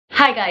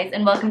Hi guys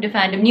and welcome to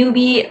Fandom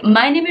Newbie.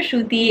 My name is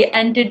Shruti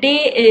and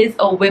today is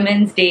a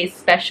Women's Day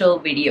special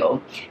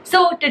video.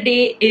 So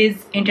today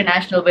is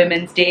International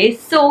Women's Day.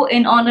 So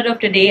in honor of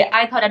today,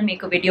 I thought I'd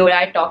make a video where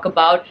I talk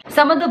about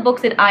some of the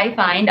books that I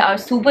find are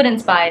super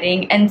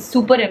inspiring and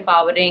super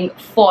empowering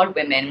for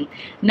women.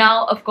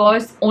 Now, of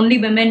course, only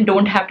women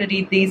don't have to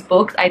read these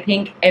books. I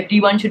think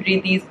everyone should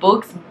read these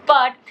books,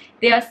 but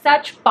they are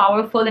such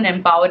powerful and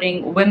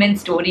empowering women's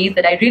stories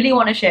that I really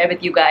want to share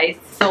with you guys.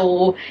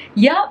 So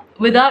yeah,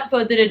 without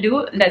further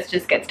ado, let's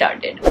just get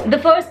started. The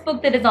first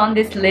book that is on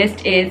this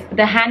list is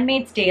The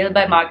Handmaid's Tale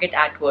by Margaret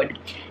Atwood.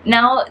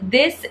 Now,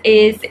 this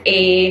is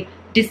a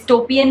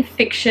dystopian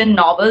fiction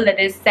novel that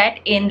is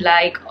set in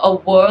like a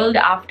world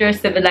after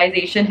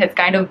civilization has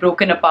kind of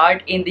broken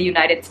apart in the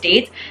United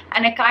States,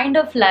 and a kind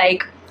of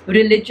like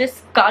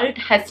religious cult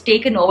has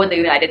taken over the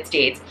United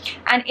States.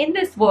 And in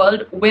this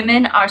world,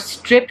 women are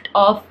stripped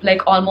of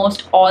like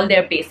almost all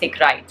their basic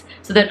rights.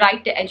 So the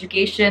right to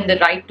education, the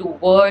right to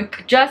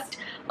work, just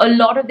a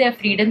lot of their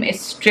freedom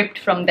is stripped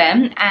from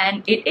them,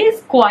 and it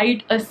is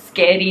quite a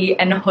scary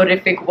and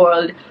horrific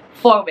world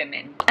for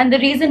women. And the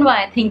reason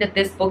why I think that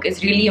this book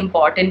is really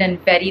important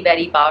and very,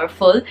 very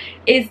powerful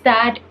is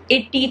that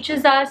it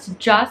teaches us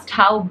just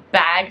how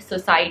bad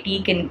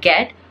society can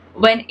get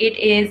when it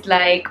is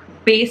like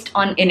based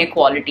on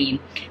inequality.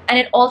 And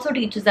it also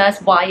teaches us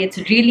why it's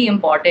really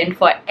important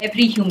for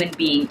every human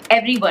being,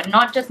 everyone,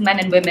 not just men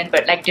and women,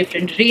 but like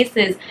different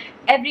races,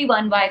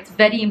 everyone, why it's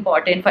very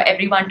important for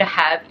everyone to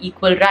have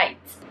equal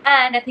rights.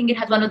 And I think it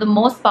has one of the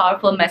most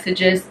powerful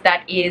messages,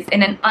 that is,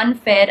 in an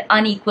unfair,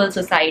 unequal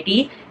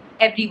society,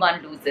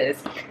 everyone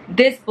loses.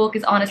 This book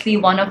is honestly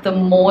one of the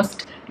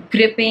most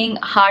gripping,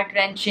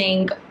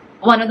 heart-wrenching,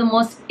 one of the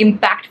most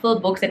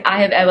impactful books that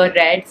I have ever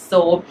read.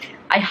 So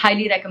I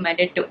highly recommend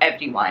it to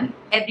everyone.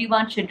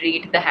 Everyone should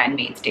read The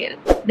Handmaid's Tale.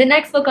 The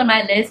next book on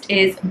my list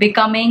is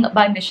Becoming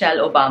by Michelle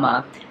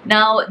Obama.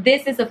 Now,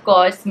 this is of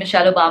course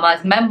Michelle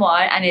Obama's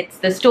memoir, and it's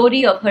the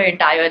story of her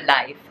entire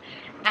life.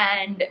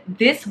 And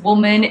this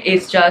woman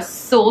is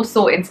just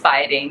so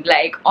inspiring.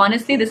 Like,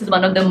 honestly, this is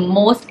one of the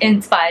most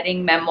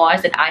inspiring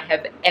memoirs that I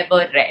have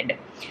ever read.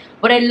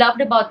 What I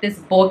loved about this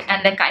book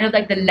and the kind of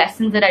like the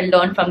lessons that I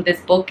learned from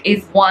this book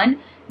is, one,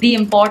 the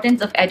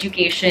importance of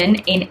education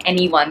in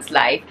anyone's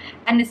life,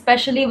 and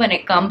especially when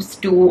it comes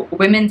to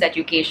women's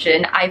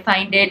education. I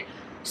find it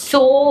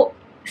so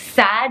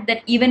sad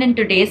that even in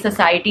today's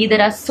society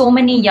there are so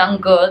many young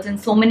girls and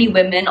so many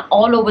women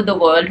all over the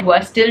world who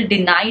are still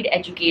denied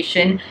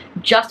education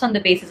just on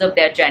the basis of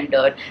their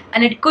gender.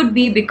 And it could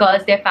be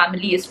because their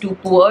family is too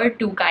poor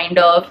to kind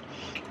of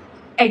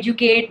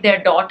educate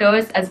their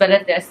daughters as well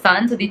as their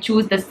sons, so they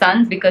choose the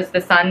sons because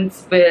the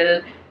sons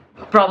will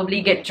probably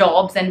get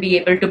jobs and be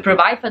able to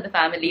provide for the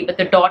family, but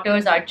the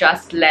daughters are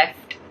just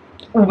left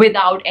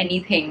without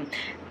anything.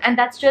 And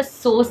that's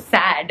just so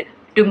sad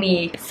to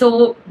me.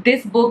 So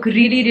this book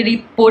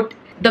really put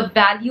the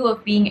value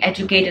of being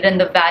educated and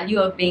the value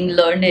of being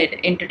learned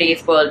in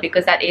today's world,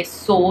 because that is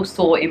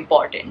so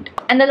important.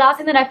 And the last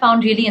thing that I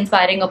found really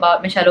inspiring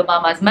about Michelle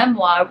Obama's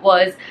memoir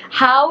was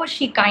how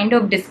she kind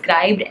of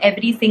described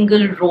every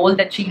single role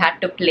that she had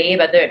to play,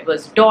 whether it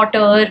was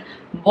daughter,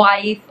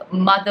 wife,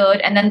 mother,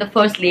 and then the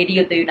First Lady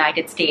of the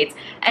United States,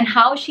 and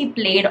how she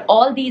played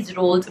all these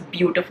roles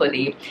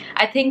beautifully.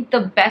 I think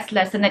the best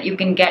lesson that you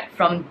can get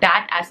from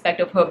that aspect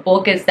of her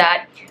book is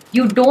that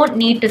you don't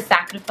need to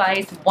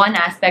sacrifice one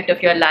aspect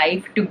of your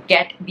life to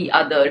get the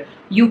other.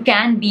 You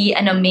can be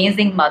an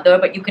amazing mother,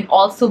 but you can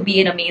also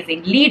be an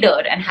amazing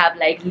leader and have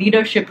like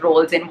leadership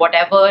roles in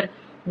whatever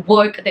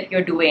work that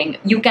you're doing.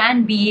 You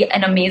can be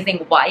an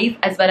amazing wife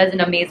as well as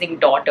an amazing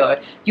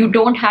daughter. You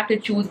don't have to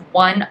choose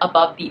one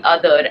above the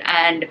other.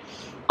 And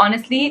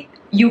honestly,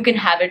 you can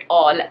have it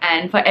all.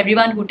 And for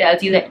everyone who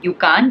tells you that you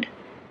can't,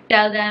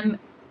 tell them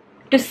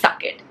to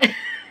suck it.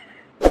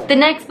 The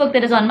next book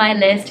that is on my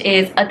list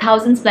is A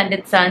Thousand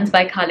Splendid Suns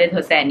by Khalid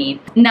Hosseini.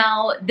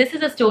 Now, this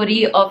is a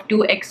story of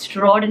two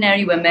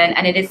extraordinary women,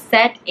 and it is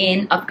set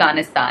in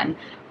Afghanistan.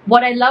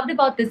 What I loved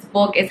about this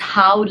book is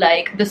how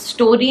like the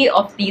story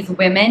of these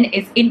women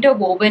is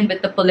interwoven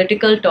with the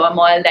political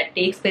turmoil that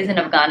takes place in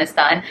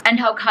Afghanistan, and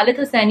how Khalid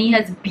Hosseini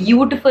has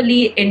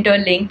beautifully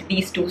interlinked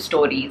these two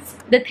stories.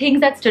 The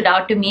things that stood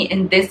out to me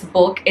in this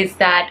book is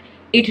that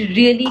it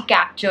really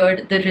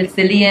captured the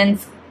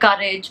resilience,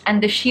 courage,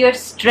 and the sheer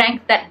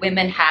strength that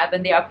women have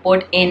when they are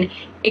put in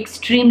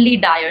extremely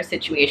dire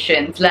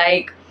situations.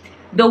 Like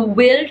the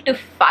will to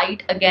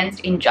fight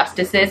against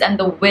injustices and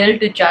the will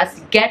to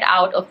just get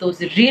out of those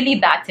really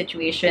bad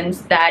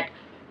situations that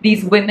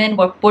these women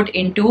were put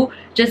into.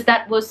 Just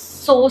that was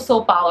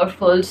so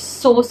powerful,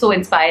 so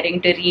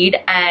inspiring to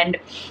read. And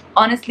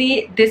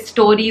honestly, this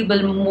story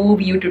will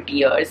move you to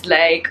tears.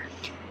 Like,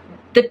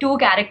 the two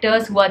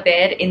characters who are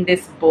there in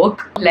this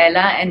book,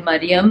 Leila and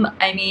Mariam,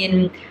 I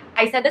mean,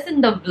 I said this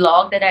in the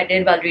vlog that I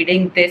did while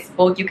reading this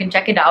book. You can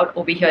check it out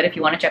over here if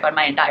you want to check out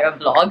my entire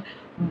vlog.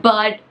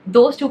 But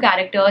those two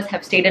characters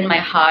have stayed in my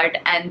heart,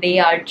 and they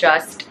are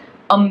just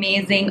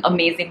amazing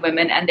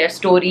women, and their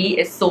story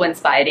is so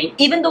inspiring.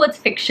 Even though it's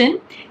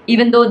fiction,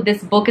 even though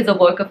this book is a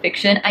work of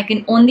fiction, I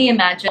can only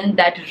imagine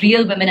that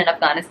real women in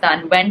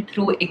Afghanistan went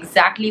through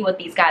exactly what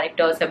these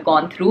characters have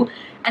gone through,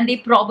 and they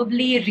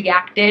probably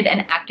reacted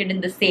and acted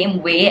in the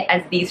same way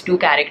as these two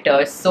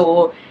characters.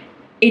 So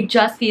it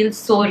just feels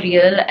so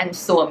real and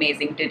so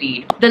amazing to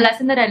read. The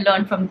lesson that I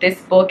learned from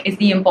this book is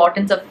the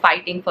importance of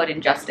fighting for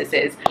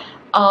injustices.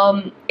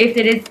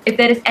 If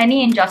there is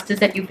any injustice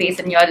that you face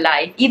in your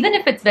life, even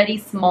if it's very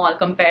small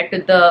compared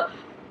to the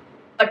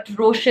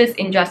atrocious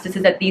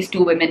injustices that these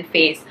two women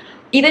face,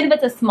 even if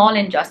it's a small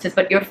injustice,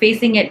 but you're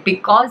facing it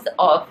because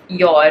of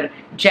your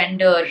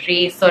gender,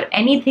 race, or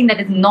anything that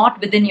is not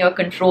within your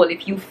control,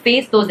 if you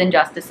face those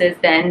injustices,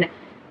 then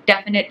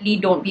definitely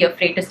don't be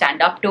afraid to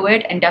stand up to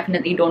it, and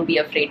definitely don't be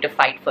afraid to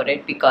fight for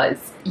it,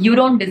 because you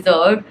don't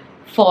deserve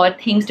for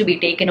things to be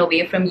taken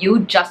away from you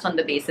just on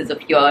the basis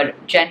of your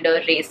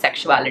gender, race,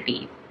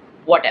 sexuality,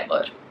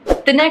 whatever.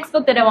 The next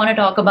book that I want to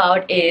talk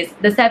about is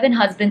The Seven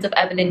Husbands of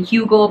Evelyn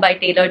Hugo by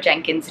Taylor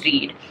Jenkins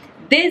Reid.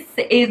 This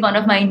is one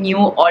of my new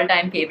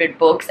all-time favorite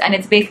books, and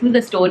it's basically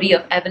the story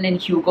of Evelyn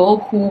Hugo,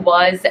 who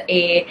was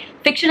a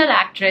fictional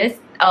actress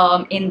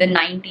in the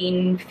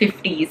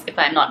 1950s, if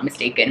I'm not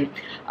mistaken.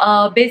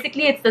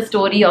 Basically, it's the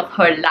story of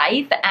her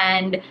life,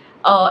 and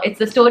it's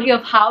the story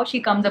of how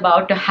she comes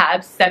about to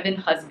have 7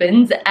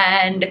 husbands,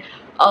 and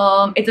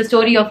it's a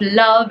story of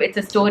love. It's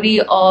a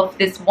story of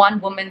this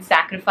one woman's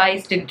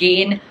sacrifice to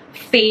gain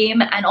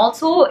fame, and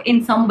also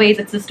in some ways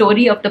it's a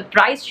story of the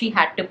price she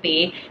had to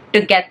pay to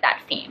get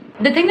that fame.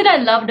 The thing that I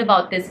loved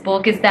about this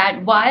book is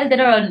that while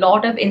there are a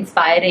lot of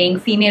inspiring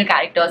female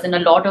characters in a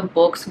lot of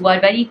books who are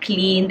very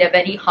clean, they're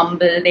very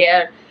humble,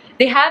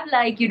 they have,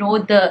 like, you know,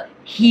 the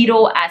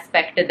hero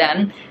aspect to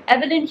them,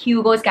 Evelyn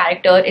Hugo's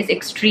character is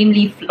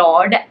extremely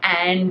flawed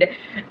and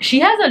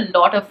she has a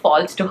lot of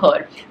faults to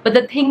her. But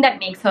the thing that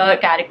makes her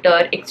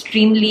character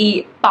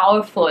extremely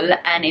powerful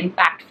and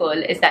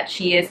impactful is that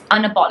she is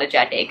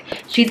unapologetic.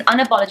 She's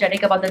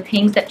unapologetic about the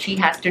things that she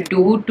has to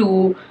do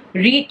to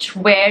reach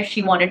where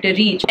she wanted to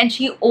reach, and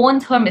she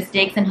owns her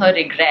mistakes and her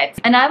regrets.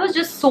 And I was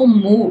just so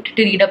moved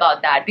to read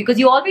about that, because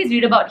you always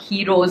read about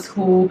heroes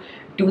who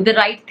do the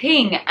right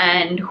thing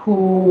and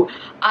who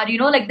are, you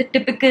know, like the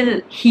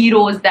typical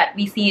heroes that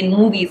we see in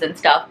movies and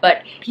stuff.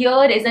 But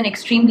here is an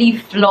extremely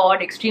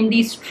flawed,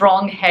 extremely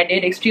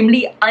strong-headed,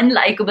 extremely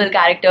unlikable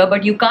character,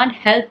 but you can't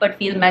help but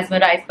feel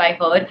mesmerized by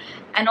her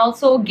and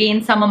also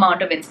gain some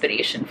amount of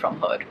inspiration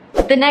from her.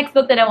 The next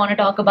book that I want to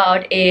talk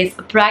about is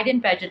Pride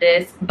and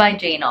Prejudice by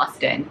Jane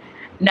Austen.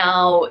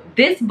 Now,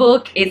 this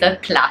book is a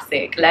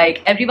classic.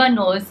 Like, everyone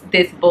knows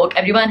this book,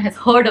 everyone has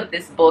heard of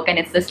this book, and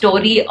it's the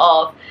story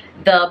of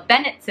the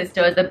Bennet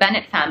sisters, the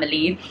Bennet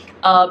family.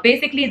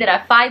 Basically, there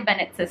are 5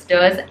 Bennet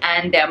sisters,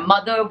 and their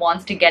mother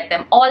wants to get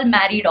them all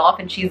married off,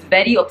 and she's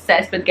very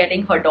obsessed with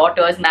getting her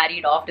daughters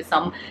married off to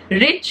some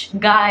rich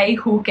guy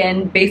who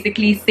can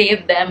basically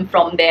save them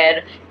from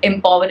their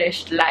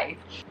impoverished life.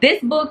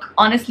 This book,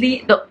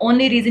 honestly, the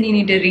only reason you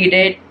need to read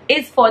it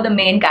is for the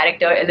main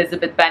character,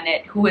 Elizabeth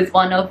Bennet, who is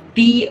one of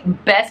the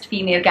best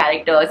female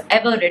characters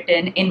ever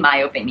written, in my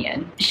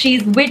opinion.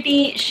 She's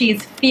witty,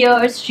 she's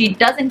fierce, she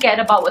doesn't care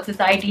about what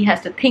society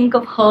has to think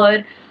of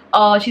her.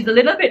 She's a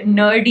little bit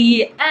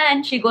nerdy,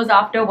 and she goes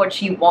after what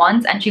she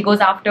wants, and she goes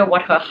after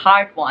what her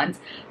heart wants.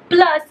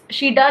 Plus,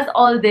 she does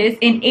all this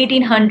in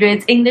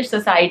 1800s English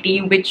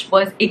society, which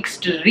was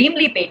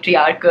extremely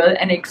patriarchal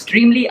and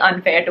extremely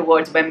unfair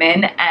towards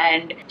women.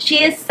 And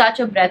she is such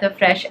a breath of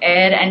fresh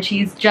air, and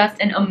she's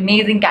just an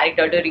amazing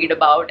character to read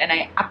about. And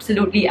I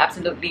absolutely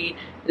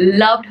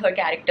loved her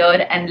character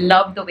and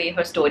loved the way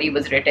her story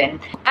was written.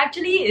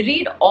 Actually,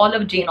 read all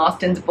of Jane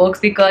Austen's books,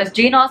 because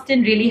Jane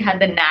Austen really had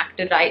the knack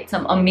to write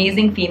some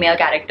amazing female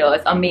characters,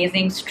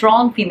 amazing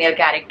strong female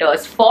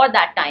characters for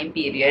that time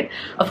period.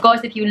 Of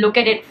course, if you look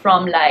at it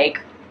from like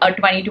a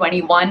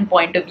 2021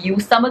 point of view,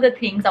 some of the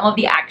things, some of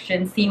the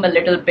actions seem a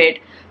little bit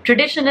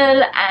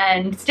traditional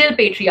and still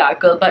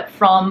patriarchal, but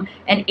from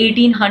an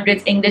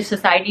 1800s English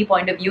society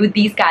point of view,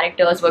 these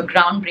characters were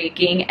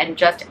groundbreaking and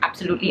just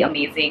absolutely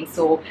amazing.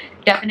 So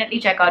definitely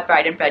check out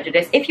Pride and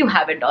Prejudice if you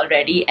haven't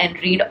already, and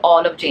read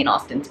all of Jane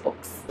Austen's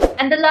books.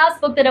 And the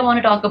last book that I want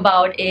to talk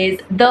about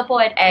is The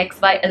Poet X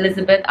by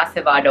Elizabeth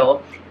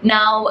Acevedo.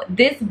 Now,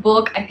 this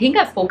book, I think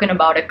I've spoken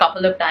about a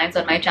couple of times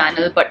on my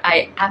channel, but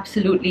I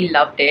absolutely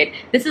loved it.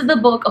 This is the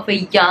book of a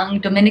young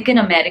Dominican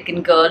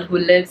American girl who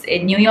lives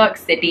in New York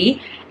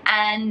City,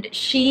 and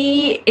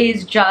she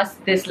is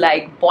just this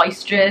like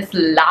boisterous,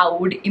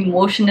 loud,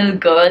 emotional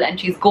girl, and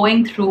she's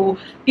going through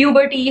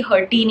puberty,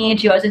 her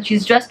teenage years, and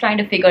she's just trying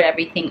to figure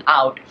everything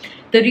out.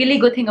 The really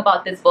good thing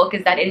about this book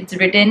is that it's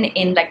written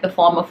in like the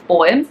form of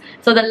poems.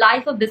 So the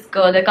life of this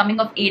girl, the coming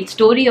of age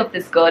story of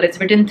this girl, is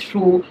written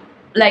through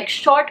like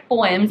short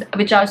poems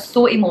which are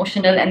so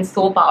emotional and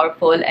so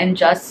powerful and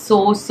just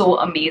so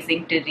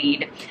amazing to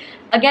read.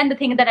 again, the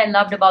thing that I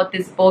loved about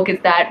this book is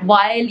that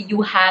while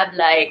you have,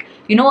 like,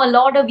 you know, a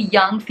lot of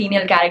young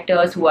female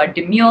characters who are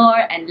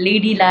demure and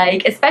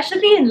ladylike,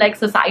 especially in like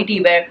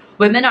society where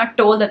women are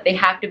told that they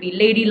have to be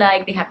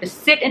ladylike, they have to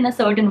sit in a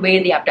certain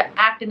way, they have to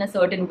act in a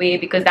certain way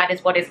because that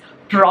is what is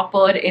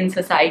proper in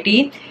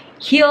society.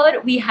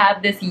 Here we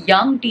have this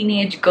young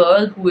teenage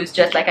girl who is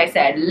just, like I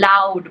said,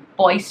 loud,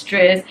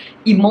 boisterous,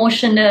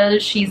 emotional.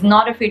 She's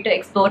not afraid to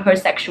explore her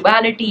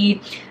sexuality,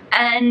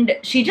 and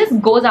she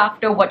just goes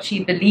after what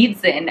she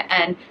believes in,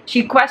 and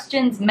she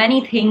questions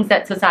many things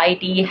that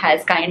society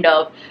has kind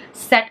of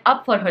set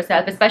up for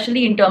herself,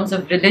 especially in terms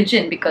of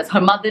religion, because her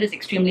mother is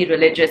extremely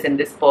religious in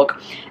this book.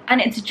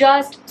 And it's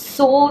just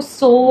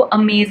so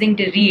amazing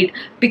to read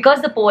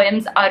because the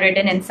poems are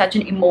written in such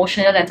an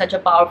emotional and such a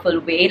powerful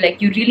way.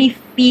 Like, you really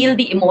feel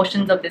the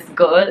emotions of this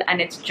girl, and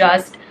it's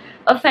just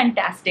a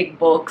fantastic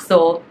book.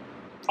 So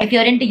if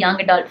you're into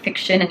young adult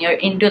fiction and you're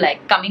into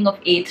like coming of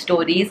age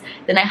stories,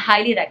 then I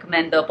highly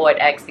recommend The Poet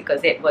X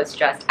because it was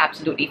just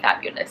absolutely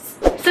fabulous.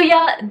 So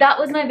yeah, that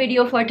was my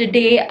video for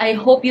today. I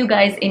hope you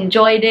guys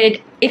enjoyed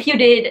it. If you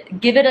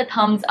did, give it a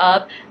thumbs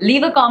up.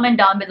 Leave a comment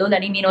down below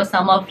letting me know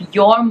some of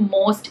your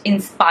most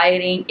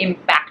inspiring,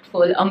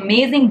 impactful,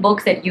 amazing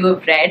books that you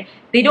have read.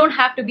 They don't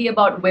have to be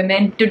about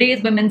women. Today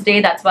is Women's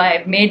Day, that's why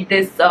I've made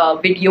this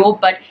video,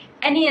 but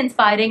any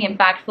inspiring,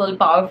 impactful,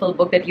 powerful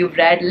book that you've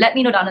read, let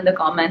me know down in the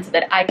comments so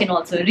that I can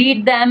also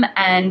read them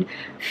and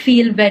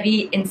feel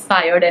very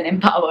inspired and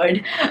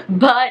empowered.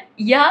 But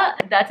yeah,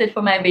 that's it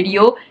for my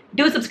video.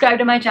 Do subscribe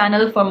to my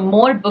channel for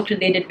more book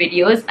related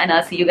videos, and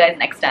I'll see you guys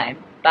next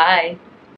time. Bye.